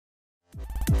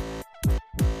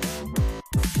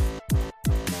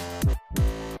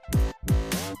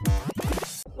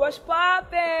What's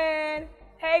poppin'?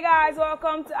 Hey guys,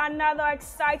 welcome to another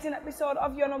exciting episode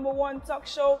of your number one talk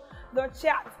show, The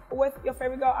Chat, with your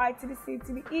favorite girl, I to the C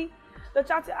to the E. The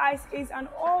Chat to Ice is an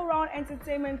all-round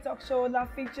entertainment talk show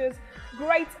that features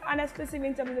great and exclusive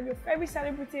interviews of your favorite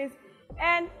celebrities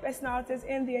and personalities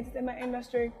in the entertainment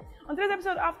industry. On today's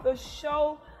episode of the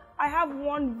show, I have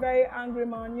one very angry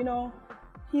man. You know,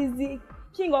 he's the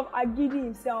king of Agidi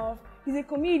himself. He's a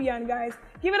comedian, guys.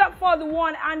 Give it up for the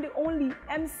one and the only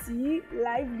MC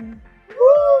Lively.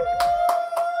 Woo!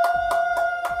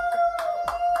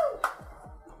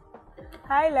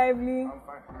 Hi, Lively. I'm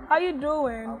fine. How you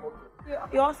doing? I'm okay.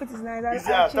 Your outfit is nice.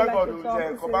 Yeah, thank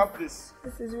God. Come on, please.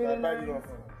 This is really nice.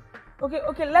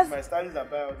 Okay, let's. My stylist are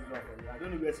buying all this one for me. I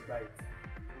don't know where to buy it.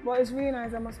 But it's really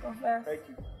nice, I must confess. Thank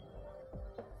you.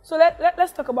 So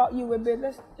let's talk about you a bit.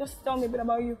 Let's just tell me a bit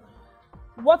about you.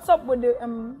 What's up with the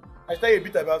I should tell you a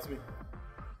bit about me.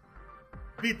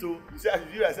 Bit too. You say I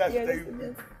should tell you a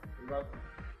bit about me.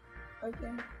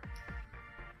 Okay.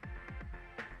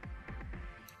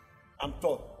 I'm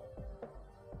tall.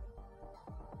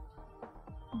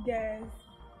 Yes.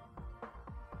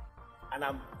 And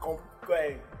I'm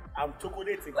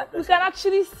chocolating. We can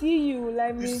actually see you,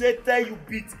 Lively. You say tell you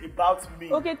bit about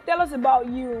me. Okay, tell us about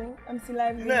you, MC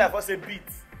Lively. You know I say bit.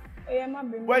 Yeah, my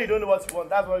baby. When you don't know what you want,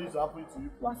 that's what used to happen to you.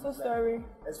 We're so sorry.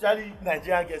 Especially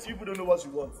Nigerian girls, people don't know what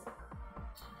you want.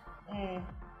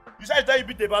 You should tell you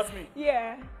bit about me.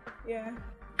 Yeah.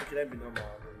 Okay, let me know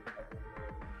more.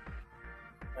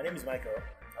 My name is Michael.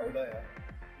 I'm a lawyer.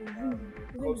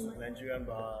 Course of Nigerian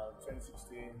Bar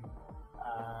 2016.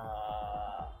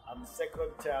 I'm the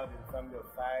second child in a family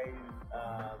of 5. I'm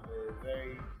a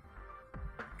very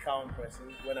calm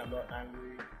person when I'm not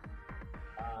angry.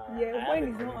 When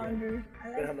he's not angry.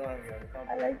 When I'm not angry, I'm a calm person.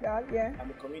 I like that, yeah. I'm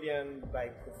a comedian by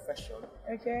profession.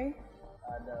 Okay.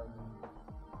 And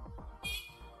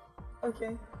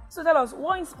okay. So tell us,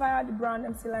 what inspired the brand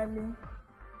MC Lively?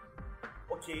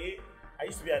 Okay, I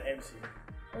used to be an MC.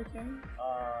 Okay.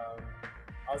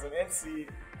 I was an MC.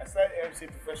 I started MC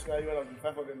professionally when I was in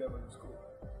 500 level in school.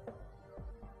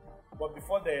 But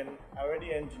before then, I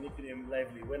already earned unique name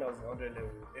Lively when I was in 100 level.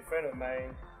 A friend of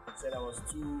mine said I was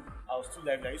too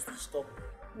lively. I used to stop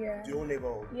the whole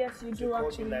neighborhood. Yes, you do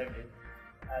actually. Lively.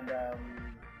 And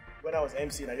when I was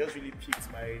MCing, I just really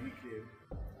picked my nickname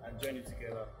and joined it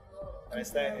together. And I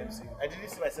started MCing. I didn't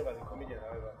see myself as a comedian,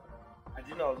 however. I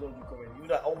didn't know I was going to do comedy. Even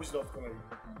though I always loved comedy.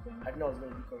 Okay. I didn't know I was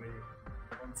going to do comedy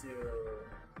until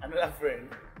another friend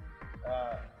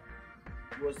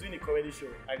was doing a comedy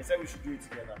show. I decided we should do it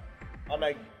together. I'm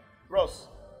like, bros,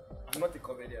 I'm not a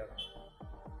comedian.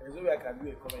 There's no way I can do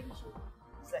a comedy show.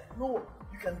 He's like, no,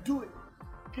 you can do it.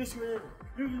 Kiss your head.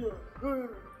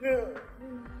 Yeah.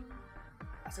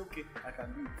 I said, okay, I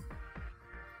can do it.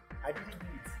 I didn't do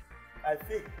it. I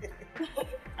failed.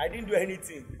 I didn't do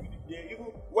anything. Even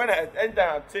when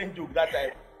anytime I'm saying joke that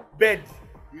time, bed,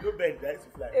 you know bed, that is to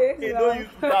fly. They don't use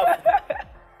to laugh.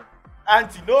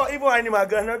 Auntie, no, even animal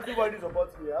girl, not everybody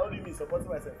supports me. I only me supporting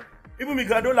myself. Even me,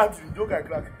 I don't laugh to the joke I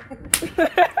crack.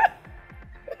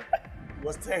 It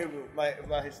was terrible. My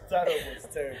startup was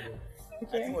terrible. Okay. I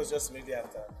think it was just maybe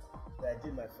after that I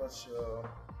did my first show.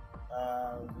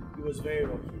 It was very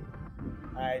rocky.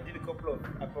 I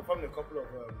performed a couple of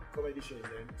comedy shows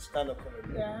then, stand-up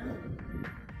comedy. Yeah.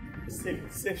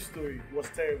 Same story. It was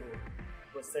terrible.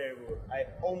 I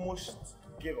almost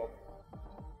gave up.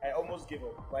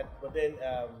 But then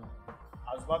I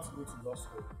was about to go to law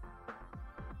school.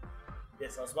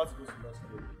 Yes, I was about to go to law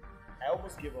school. I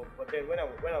almost gave up, but then when I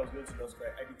was going to law school,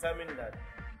 I determined that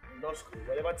in law school,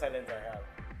 whatever talent I have,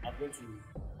 I'm going to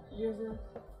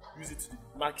use it to the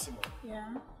maximum.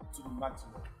 Yeah. To the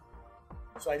maximum.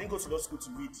 So I didn't go to law school to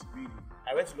read, really.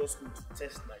 I went to law school to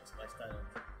test my talent.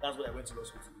 That's what I went to law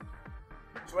school to do.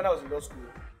 So when I was in law school,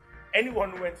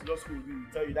 anyone who went to law school will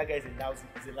tell you that guy is a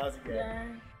lousy guy.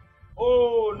 Yeah.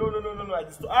 Oh, no.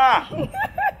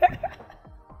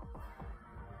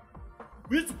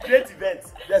 We used to create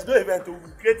events. There's no event, we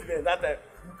create events that time.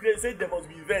 We said there must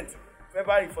be event.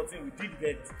 February 14, we did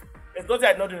event. There's nothing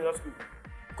I did not do in law school.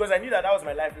 Because I knew that was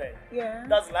my lifeline. Yeah.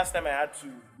 That's the last time I had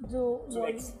to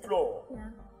explore.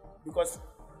 Yeah. Because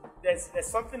there's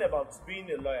something about being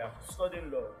a lawyer, studying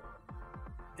law.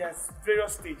 There's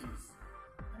various stages.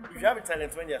 Okay. If you have a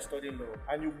talent when you're studying law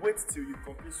and you wait till you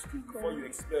complete school before you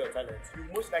explore your talent, you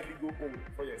most likely go home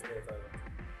before you explore your talent.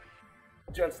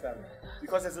 Do you understand?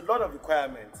 Because there's a lot of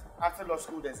requirements. After law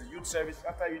school, there's a youth service.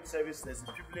 After youth service, there's a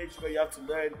privilege where you have to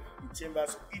learn in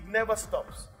chambers. It never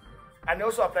stops. And it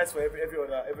also applies for every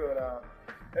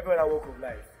other walk of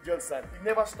life. Do you understand? It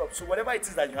never stops. So whatever it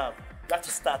is that you have to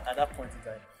start at that point in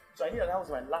time. So I knew that was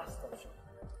my last option.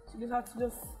 So you just had to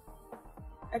just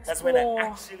explore. That's when I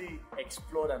actually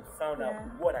explored and found out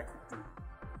what I could do.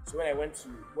 So when I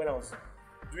was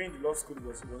doing the law school, it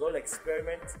was all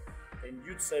experiment. In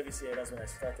youth service here, that's when I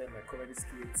started my comedy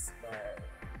skits, my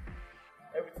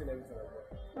everything like that.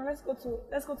 Now let's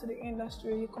go to the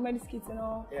industry, your comedy skits and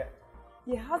all. Yeah.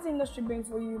 Yeah, how's the industry been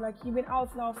for you? Like you've been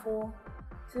out now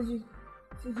since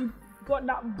you got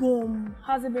that boom.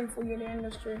 How's it been for you in the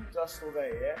industry? Just over a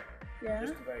year. Yeah.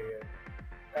 Just over a year.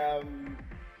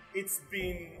 It's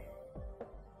been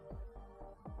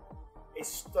a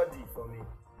study for me.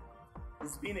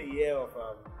 It's been a year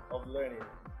of learning.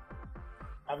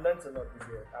 I've learned a lot this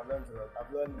year. I've learned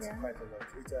quite a lot.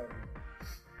 It's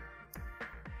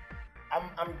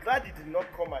I'm glad it did not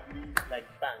come at me like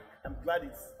bang. I'm glad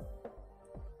it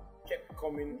kept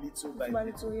coming little by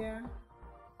little. Yeah.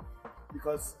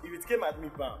 Because if it came at me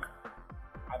bang,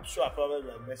 I'm sure I probably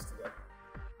would have messed it up.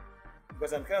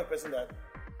 Because I'm the kind of person that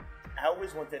I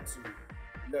always wanted to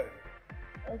learn.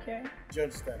 Okay. Do you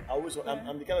understand?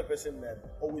 I'm the kind of person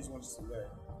that always wants to learn.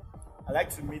 I like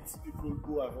to meet people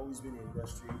who have always been in the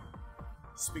industry,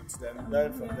 speak to them,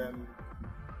 learn from them.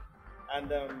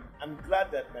 And I'm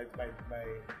glad that my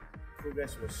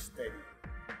progress was steady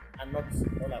and not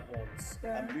all at once.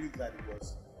 Yeah. I'm really glad it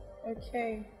was.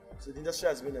 Okay. So the industry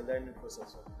has been a learning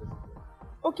process for me.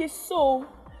 Okay, so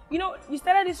you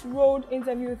started this road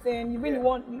interview thing. You really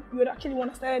you would actually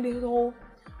want to start this whole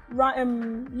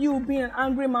you being an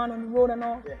angry man on the road and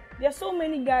all. Yeah. There's so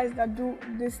many guys that do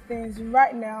these things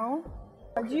right now.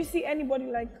 Okay. Do you see anybody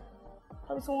like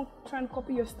probably someone trying to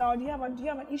copy your style? Do you have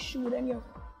an issue with any of?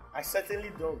 I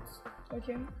certainly don't.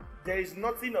 Okay. There is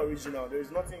nothing original. There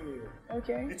is nothing new.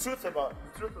 Okay. The truth about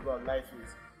life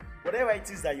is, whatever it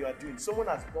is that you are doing, someone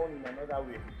has gone in another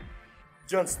way.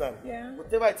 Do you understand? Yeah.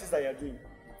 Whatever it is that you are doing,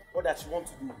 or that you want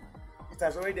to do,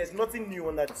 there's nothing new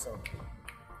under the sun.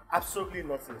 Absolutely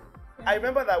nothing. Yeah. I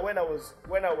remember that when I was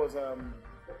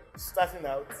starting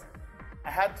out, I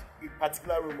had a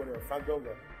particular role model, Frank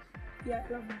Donga. Yeah,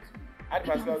 I love it. I had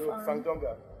a particular role, Frank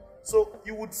Donga. So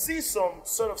you would see some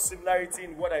sort of similarity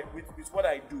in what with what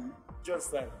I do,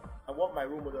 just and what my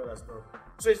role model has done.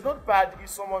 So it's not bad if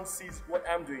someone sees what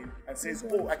I'm doing and says,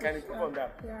 "Oh, I can improve on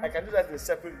that. Yeah. I can do that in a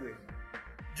separate way."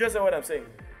 Just know what I'm saying.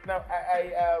 Now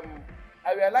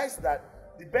I realized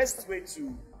that the best way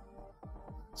to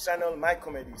channel my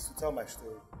comedy is to tell my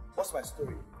story. What's my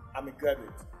story? I'm a graduate,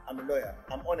 I'm a lawyer,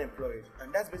 I'm unemployed,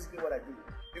 and that's basically what I do,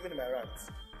 even in my rants.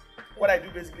 What I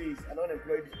do basically is an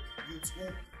unemployed youth who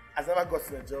has never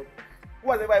gotten a job,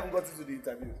 who has never even gotten to the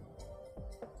interview.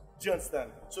 Do you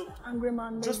understand? So angry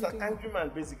man, just an angry man,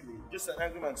 basically. Just an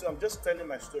angry man. So I'm just telling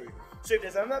my story. So if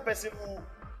there's another person who,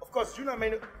 of course, you know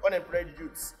many unemployed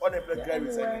youths, unemployed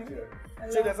graduates in Nigeria.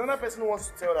 So if there's another person who wants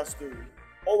to tell that story,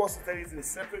 or wants to tell it in a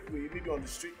separate way, maybe on the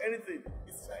street, anything,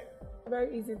 it's fine.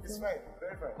 Very easy. It's fine,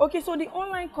 very fine. Okay, so the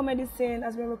online comedy scene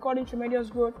has been recording tremendous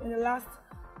growth in the last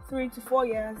 3 to 4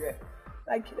 years. Yeah.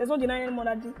 Like, there's no denying anymore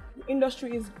that the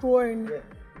industry is growing. Yeah.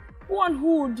 Who and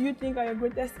who do you think are your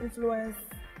greatest influence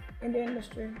in the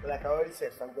industry? Like I already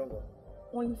said, Frank Donga.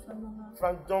 Only Frank Donga.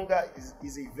 Frank Donga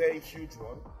is a very huge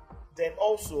one. Then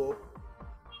also,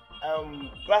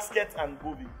 Basket and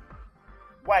Bobby.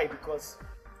 Why? Because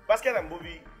Basket and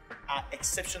Bobby are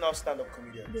exceptional stand-up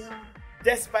comedians. Yeah.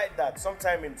 Despite that,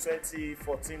 sometime in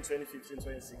 2014, 2015,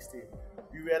 2016,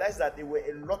 we realized that there were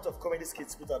a lot of comedy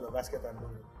skits put out of Basket and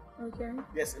Bobby. Okay.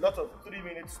 Yes, a lot of 3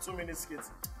 minutes, 2 minute skits.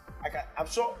 I'm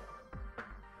sure,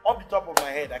 off the top of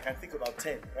my head, I can think about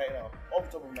 10 right now, off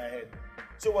the top of my head.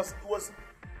 So it was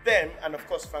them, and of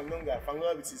course Frank Donga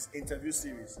with his interview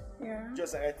series. Yeah.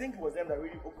 Just I think it was them that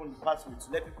really opened the pathway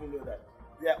to let people know that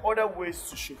there are other ways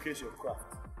to showcase your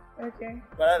craft. Okay.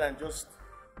 Rather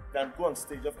than go on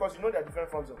stage. Of course, you know there are different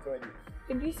forms of comedy.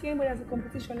 Did you see anybody as a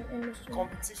competition in the industry?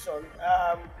 Competition?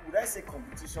 Would I say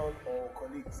competition or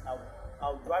colleagues? I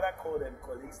would rather call them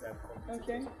colleagues than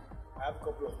competitors. Okay. I have a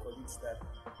couple of colleagues that,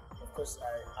 of course,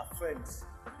 are friends.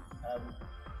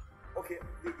 Okay,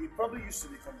 they probably used to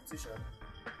be competition,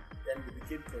 then they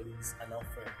became colleagues and now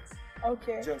friends.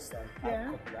 Okay. Do you understand?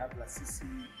 Yeah. I have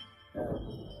Lasisi,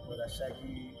 Brother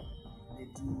Shaggy, they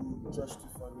do Josh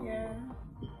Tufani. Yeah.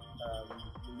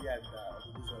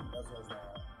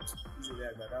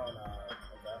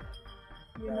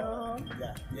 You know.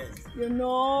 Yeah.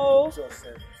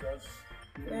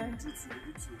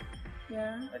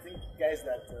 Yeah. I think guys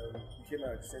that came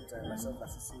out at the same time, myself,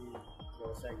 Lasisi,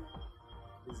 Brother Shaggy,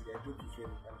 basically I do became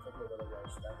and a couple of other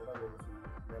guys that I'm not able to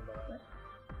remember.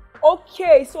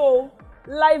 Okay, so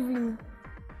Lively.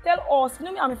 Tell us, you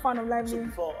know me, I'm a fan of Lively.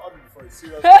 So before it's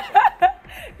serious.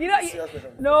 You know, Serious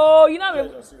question. no, you know,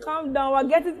 Serious. calm down. We're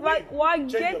getting, we're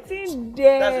Change your getting pitch.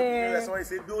 That's there. why you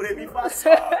say do re mi fa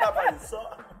so.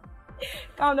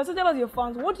 Calm down. So tell us your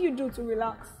fans. What do you do to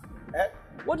relax? Eh?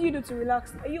 What do you do to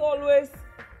relax? Are you always?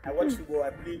 I watch football. I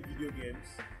play video games.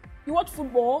 You watch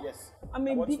football? Yes. I'm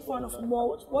a big fan of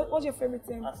football. What's your favorite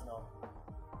team? Arsenal.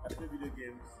 I play video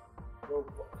games. So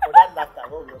for that laughter,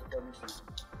 God will just punish you.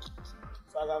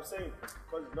 So as I'm saying,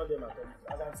 because it's not them at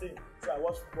all. As I'm saying, so I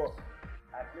watch football.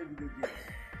 I play video games.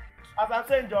 As I'm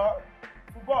saying, Joe,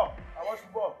 football. I watch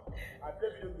football. I play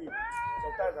video games.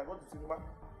 Sometimes I go to cinema.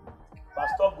 But I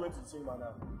stopped going to the cinema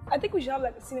now. I think we should have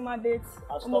like a cinema date,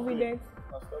 a movie date.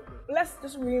 I'll stop going. Let's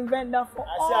just reinvent that for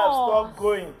I say I've stopped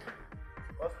going.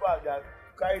 What's part that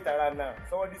carry it around now?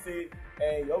 Somebody say,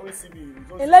 hey, you always see me.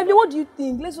 Hey, Lively, what do you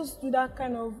think? Let's just do that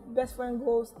kind of best friend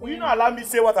goals thing. Will you not allow me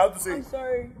say what I have to say? I'm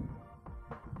sorry.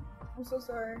 I'm so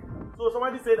sorry. So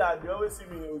somebody said that they always see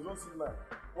me in Ozone Cinema.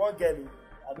 One girl,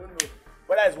 I don't know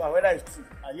whether it's one, whether it's two.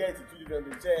 I hear it's two different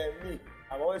things. Say me,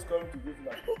 I'm always coming to this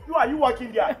cinema. Are you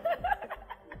working there?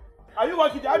 Are you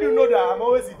working there? How do you know that I'm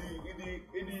always in the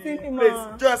Cinema. place?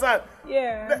 Do you understand?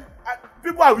 Yeah.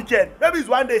 People are wicked. Maybe it's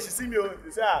one day she see me, they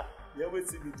say, they always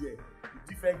see me there with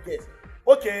different guests.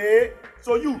 Okay,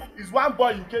 so is one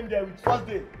boy you came there with first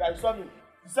day that you saw me.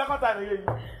 The second time I hear you.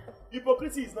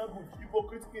 Hypocrisy is not good.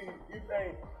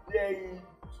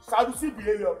 Sadducee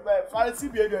behavior,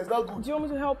 Pharisee behavior is not good. Do you want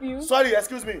me to help you? Sorry,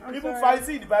 excuse me. I'm Even sorry.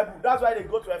 Pharisee in the Bible, that's why they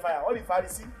go to fire. All the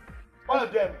Pharisee, all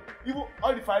of them, even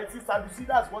all the Pharisees, Sadducee,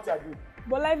 that's what they are doing.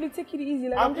 But Lively, take it easy.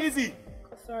 Like, I'm easy.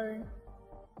 Sorry.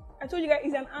 I told you guys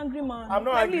he's an angry man. I'm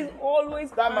not Lively angry. is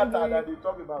always that angry. matter that they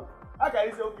talk about. How can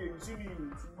you say, okay, you see me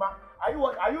in cinema? Are you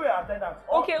an attendant?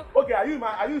 Okay. Okay, are you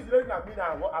looking at me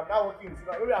now? I'm now working in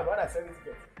cinema. Maybe I'm the one that's selling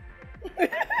tickets.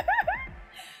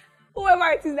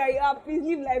 Whoever it is that you are, please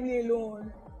leave Lively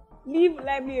alone. Leave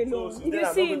Lively alone. So, if you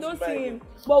see him, don't see him.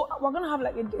 But we're gonna have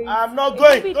like a date. I'm not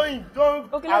going.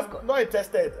 Don't. Okay, let's go. I'm not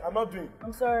interested. I'm not doing.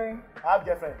 I'm sorry. I have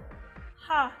girlfriend.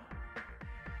 Ha.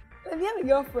 If you have a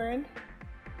girlfriend,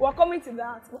 we're coming to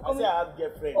that. I say I have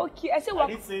girlfriend. Okay, I say I we're.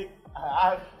 didn't say I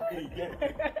have a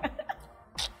girlfriend.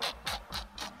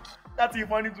 That's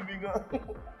funny to me, girl.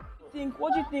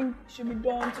 What do you think should be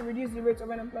done to reduce the rate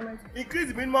of unemployment? Increase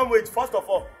the minimum wage first of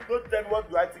all. Don't tell me what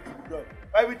do I think should be done.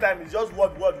 Every time it's just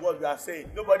word we are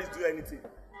saying. Nobody's doing anything.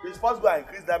 They first go and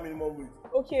increase that minimum wage.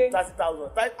 Okay.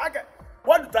 30,000.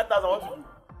 What do 30,000 want to do?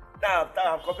 Now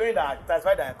I'm comparing that. That's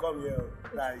why I come here.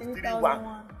 That is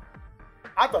 3,1.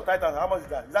 Out of 30,000, how much is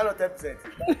that? Is that not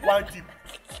 10%? One tip.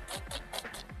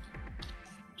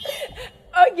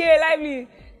 Okay, Lively.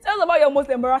 Tell us about your most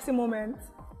embarrassing moment.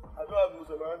 I don't have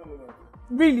most embarrassing moment.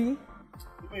 Really?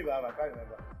 Even if I have, I can't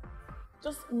remember.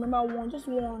 Just remember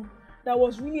one that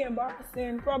was really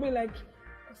embarrassing. Probably like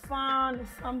a fan or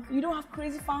something. You don't have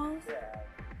crazy fans? Yeah.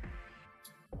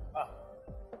 I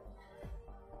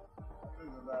don't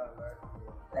remember.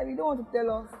 Like you don't want to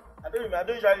tell us. I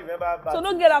don't usually remember bad. So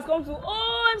no girl has come to,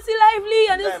 oh, MC Lively,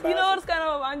 and just, you know, this kind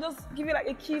of, and just give you like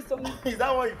a kiss or Is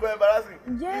that what you call embarrassing?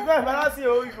 Yeah. It's not embarrassing,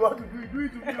 oh, if you want to do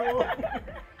it to me, oh.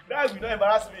 That will not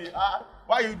embarrass me.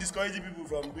 Why are you discouraging people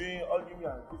from doing, hugging me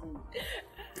and kissing me?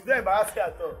 It's not embarrassing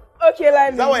at all. Okay,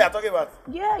 Lively. Is that what you're talking about?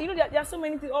 Yeah, you know, there are so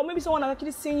many things, or maybe someone has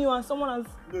actually seen you and someone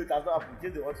has... No, it has not happened. In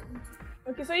case they want to do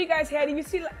it. Okay, so you guys heard, if you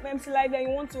see MC Lively and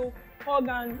you want to hug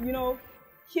and, you know,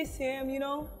 kiss him, you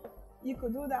know, you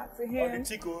could do that to him. On the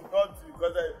Chico, not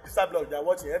because Mr. Blog, they're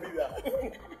watching everywhere.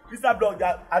 Mr. Blog,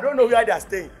 I don't know where they're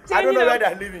staying. So, I don't know know, where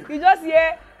they're living. You just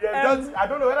hear... Yeah, I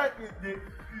don't know whether they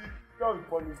don't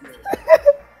punish me.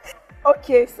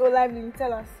 Okay, so Lively,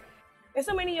 tell us. There's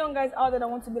so many young guys out there that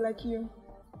want to be like you.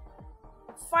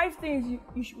 5 things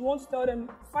you should want to tell them.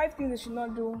 5 things they should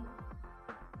not do.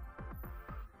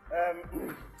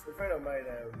 A friend of mine,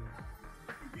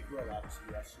 a big girl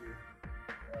actually,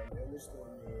 he always told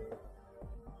me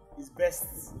it's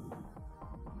best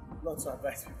not to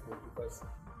advise people because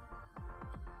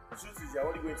the truth is you're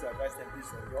only going to advise them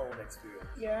based on your own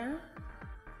experience. Yeah.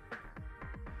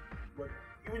 But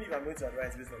even if I'm going to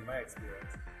advise based on my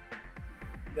experience,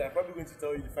 then I'm probably going to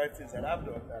tell you the 5 things that I've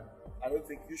done that I don't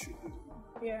think you should do.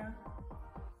 Yeah.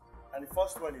 And the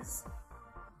first one is,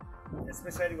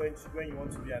 especially when you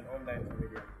want to be an online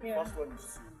comedian, the first one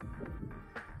is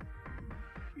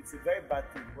it's a very bad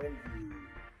thing when you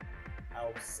are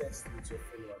obsessed with your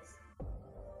followers.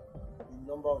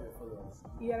 The number of your followers.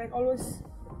 Yeah, like always.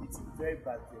 It's a very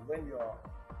bad thing when you're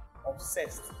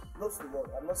obsessed. Not the word.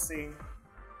 I'm not saying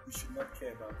you should not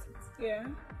care about it. Yeah.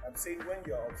 I'm saying when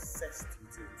you're obsessed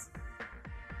with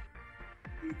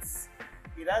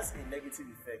it has a negative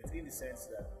effect in the sense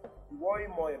that you worry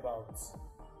more about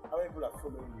how many people are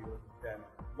following you, then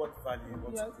what value you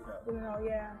want to put out. You know,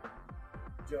 yeah.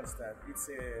 Do you understand? It's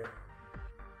a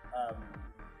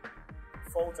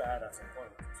fault I had at some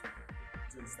point. Do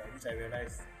you understand? Which I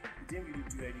realized it didn't really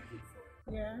do any good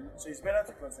for me. Yeah. So it's better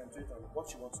to concentrate on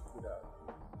what you want to put out.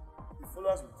 The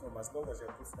followers will come as long as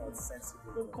you're putting out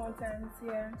sensible good content.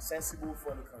 Yeah. Sensible,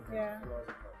 funny content. Yeah. The followers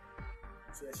will come.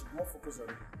 So they should more focus on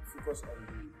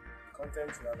the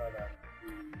content rather than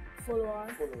the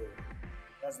Followers.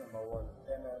 That's number one.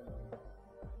 Then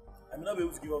I may not be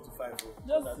able to give up to 5.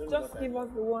 Just give us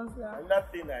the ones that. Another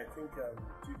thing I think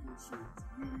people should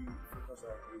really focus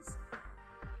on is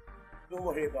don't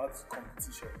worry about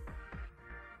competition.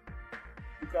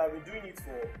 Because I've been doing it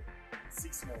for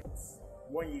 6 months,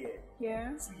 1 year, 2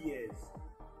 years,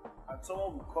 and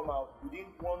someone will come out within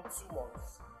 1-2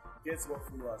 months, get more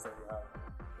followers than they have,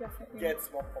 Definitely.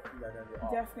 get more popular than they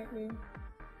are. Definitely.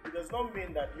 It does not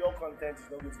mean that your content is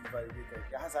not going to be validated.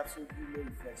 It has absolutely no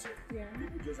reflection. Yeah.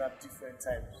 People just have different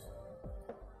times.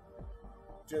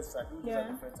 Just have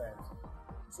different times.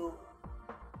 So,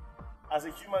 as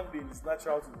a human being, it's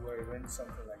natural to worry when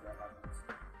something like that happens.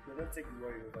 So don't take the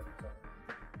worry over the top.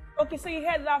 Okay, so you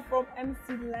heard that from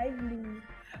MC Lively.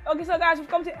 Okay, so guys, we've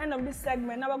come to the end of this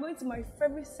segment. Now we're going to my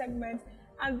favorite segment,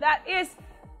 and that is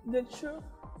the truth.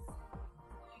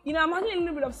 You know, I'm adding a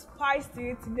little bit of spice to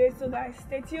it today, so guys,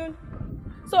 stay tuned.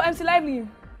 So, MC Lively,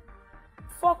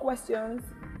 4 questions.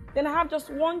 Then I have just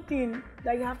one thing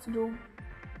that you have to do.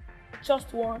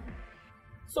 Just one.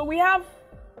 So we have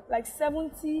like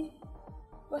 70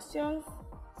 questions.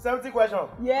 70 questions?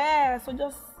 Yeah, so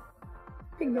just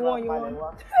pick the one you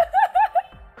want.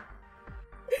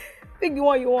 Pick the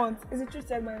one you want. It's a true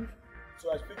segment.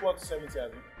 So I pick 1 to 70,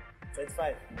 have you?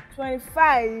 25.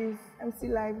 25. MC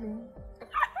Lively.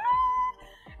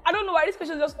 I don't know why this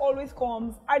question just always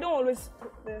comes. I don't always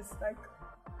put this. Like,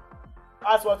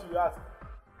 ask what you ask.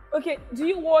 Okay, do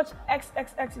you watch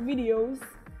XXX videos?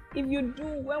 If you do,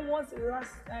 when was the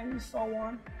last time you saw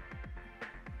one?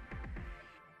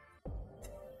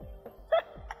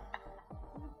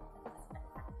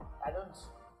 I don't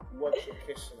watch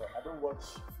occasionally. I don't watch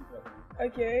frequently.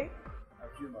 Okay. I'm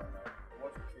human now. I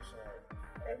watch occasionally.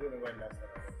 I don't know when last time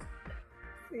I watched.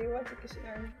 So you watch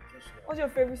occasionally. What's your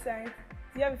favorite side?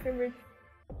 Do you have a favorite?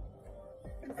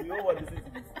 You know what this is?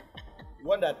 The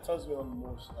one that turns me on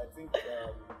most, I think,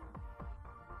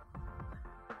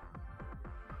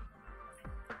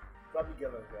 probably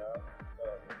Girl on Girl.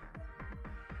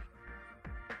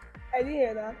 I didn't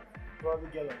hear that. Probably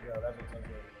Girl on Girl, that's what turns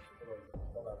me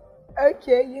on most.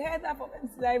 Okay, you heard that from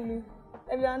MC Lively.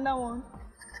 Have you done that one?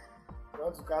 You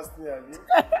want to cast me, have you?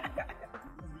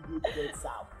 This video gets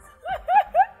out.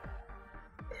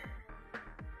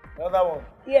 Another one.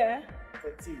 Yeah.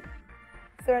 13.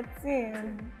 13.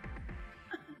 When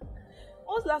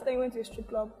was the last time you went to a strip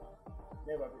club?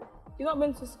 Never been. You've not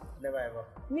been to? Never ever.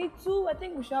 Me too. I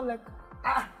think we should have like.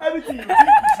 Everything you think we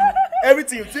should.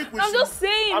 Everything you think we should. I'm just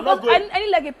saying. I'm not going. I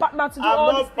need like a partner to do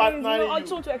all these things. You know, I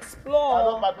just want to explore.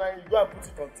 I'm not partnering you. Go and put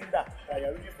it on Tinder. And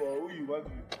you're looking for who you want to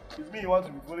be. It's me you want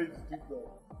to be following the strip club.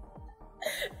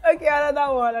 Okay,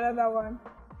 another one.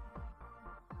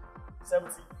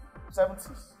 70.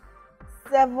 70s.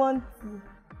 70.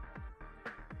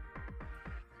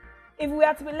 If we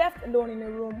had to be left alone in a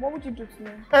room, what would you do to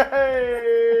me?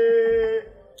 Hey,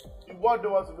 you don't want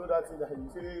to know that thing that you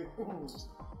say,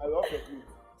 I love your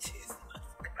clothes. Jesus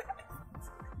Christ.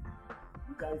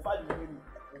 You can find the name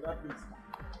in that place.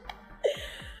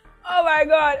 Oh my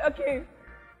God, okay.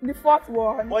 The 4th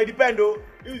one. But it depends though.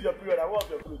 If it's your period, I want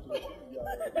your clothes.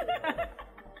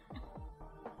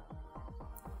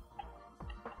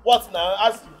 What now?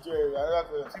 Ask you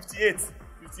 58.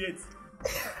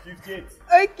 58.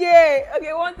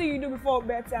 Okay, one thing you do before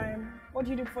bedtime. What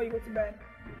do you do before you go to bed?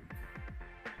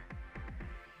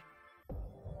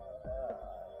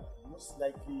 Most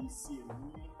likely see a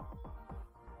movie.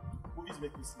 Movies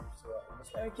make me sleep, so I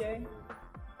most likely see a movie.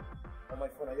 On my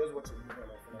phone, I just watch a movie on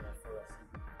my phone and I fall asleep.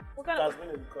 What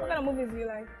kind of movies do you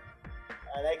like?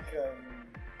 I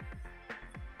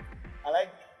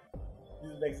like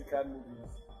these Mexican movies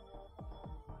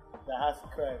that has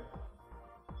crime,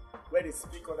 where they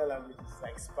speak other languages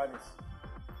like Spanish,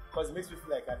 because it makes me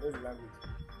feel like I know the language.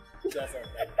 Just like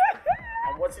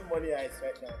I'm watching Money Heist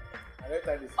right now. And every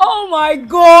time they speak, oh my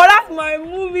God, that's my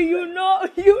movie. You know.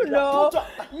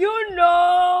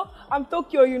 I'm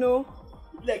Tokyo. You know.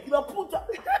 Like you are puta.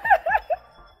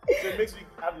 So it makes me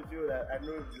have to feel that I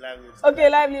know the language. Okay,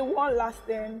 Lively, one last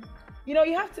thing. You know,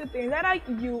 you have 2 things. Either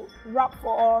you rap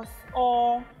for us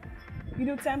or you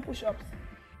do 10 push-ups.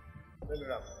 Let me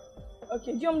rap.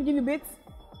 Okay, do you want me to give you beats?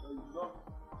 No,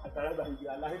 I Canada, you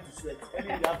are lying to sweat.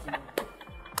 Anyway, you have to know.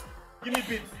 Give me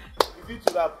beats. You need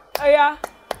to rap. Oh yeah.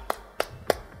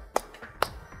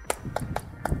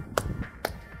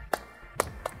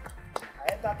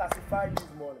 I entered 35 this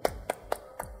morning.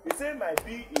 They say my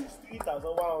bill is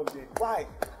 3,100. Why?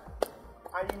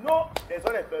 And you know there's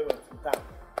unemployment in town.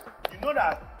 You know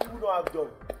that people don't have job.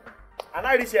 And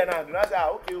I reach here now, and I say,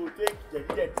 okay, we'll take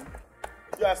Jenny.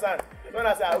 You understand? When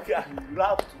I say, okay, you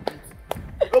have to beat.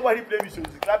 Nobody play me shows.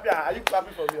 You clap here. Are you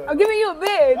clapping for me? I'm giving you a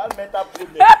bit. That's mental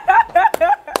problem.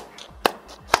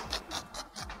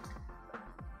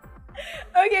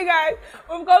 Okay, guys,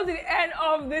 we've come to the end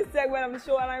of this segment of the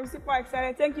show, and I'm super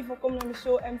excited. Thank you for coming on the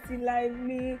show, MC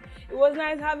Lively. It was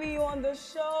nice having you on the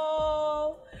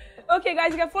show. Okay,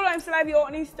 guys, you can follow MC Lively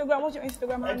on Instagram. What's your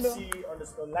Instagram handle?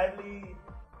 MC_Lively.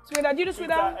 Twitter. Do you do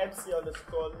Twitter?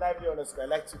 MC_Lively_. I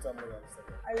like Twitter more than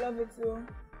Instagram. I love it too.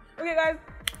 Okay, guys.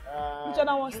 Which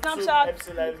other one? YouTube, Snapchat.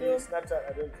 MC Lively. Snapchat.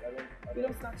 I don't You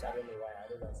don't Snapchat? I don't know why. I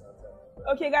don't have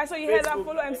Snapchat. Okay, guys, so you heard that.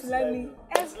 Follow MC Lively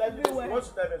everywhere. Once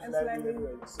you type MC Lively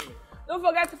everywhere, you see me. Don't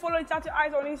forget to follow the Chat to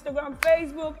Ice on Instagram,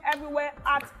 Facebook, everywhere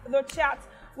at The Chat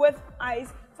with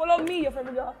Ice. Follow me, your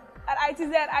favorite girl, at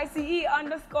ITZICE_NAJ,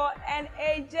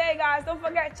 guys. Don't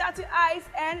forget, Chat to Ice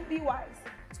and be wise.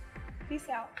 Peace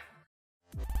out.